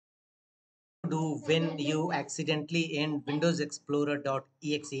do when you accidentally end Windows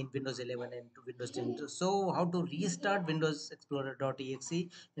Explorer.exe in Windows 11 and Windows 10. So how to restart Windows Explorer.exe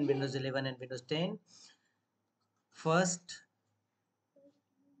in Windows 11 and Windows 10? First,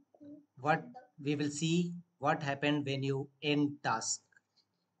 what we will see what happened when you end task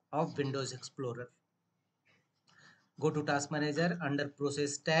of Windows Explorer. Go to Task Manager under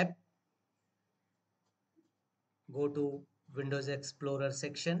Process tab. Go to Windows Explorer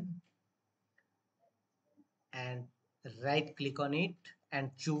section and right click on it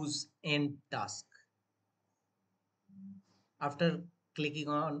and choose End Task. After clicking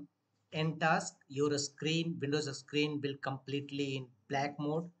on End Task, your screen, Windows screen will completely in black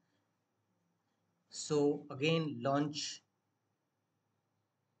mode. So again, launch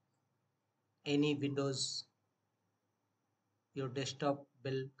any Windows, your desktop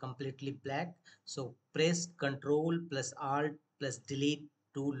will completely black. So press Ctrl plus Alt plus Delete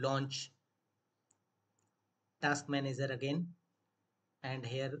to launch Task Manager again. And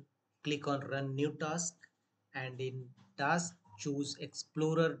here click on Run New Task, and in Task choose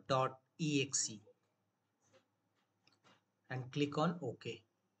Explorer.exe and click on OK.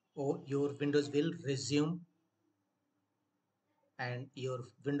 Oh, your Windows will resume and your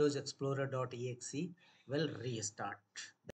Windows Explorer.exe will restart.